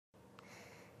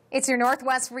It's your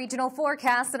Northwest Regional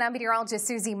Forecast, and I'm meteorologist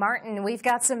Susie Martin. We've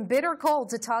got some bitter cold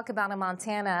to talk about in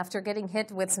Montana after getting hit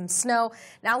with some snow.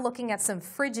 Now looking at some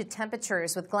frigid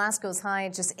temperatures with Glasgow's high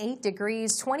at just 8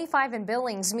 degrees, 25 in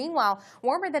Billings. Meanwhile,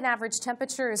 warmer than average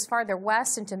temperatures farther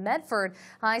west into Medford,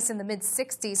 highs in the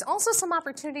mid-60s. Also some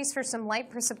opportunities for some light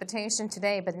precipitation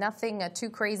today, but nothing too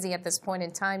crazy at this point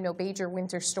in time. No major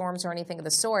winter storms or anything of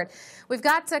the sort. We've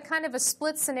got kind of a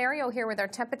split scenario here with our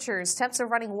temperatures. Temps are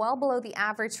running well below the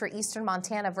average for eastern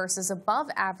Montana versus above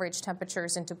average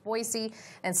temperatures into Boise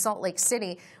and Salt Lake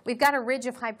City. We've got a ridge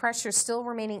of high pressure still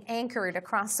remaining anchored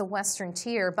across the western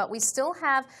tier, but we still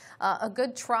have a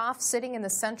good trough sitting in the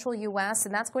central U.S.,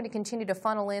 and that's going to continue to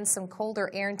funnel in some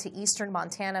colder air into eastern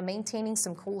Montana, maintaining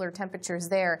some cooler temperatures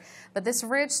there. But this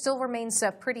ridge still remains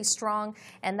pretty strong,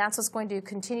 and that's what's going to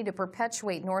continue to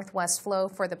perpetuate northwest flow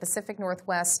for the Pacific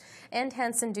Northwest, and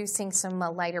hence inducing some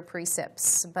lighter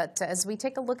precipits. But as we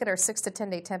take a look at our 6 to 10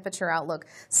 day temperature outlook,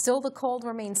 still the cold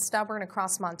remains stubborn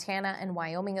across Montana and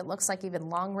Wyoming. It looks like even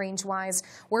long range wise,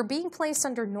 we're being placed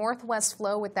under northwest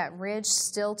flow with that ridge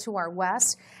still to our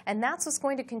west, and that's what's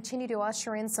going to continue to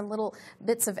usher in some little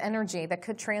bits of energy that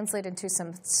could translate into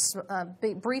some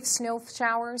brief snow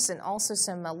showers and also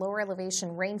some lower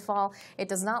elevation rainfall. It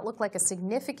does not look like a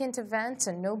significant event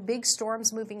and no big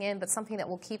storms moving in, but something that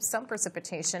will keep some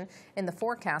precipitation in the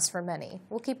forecast for many.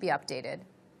 We'll keep you updated.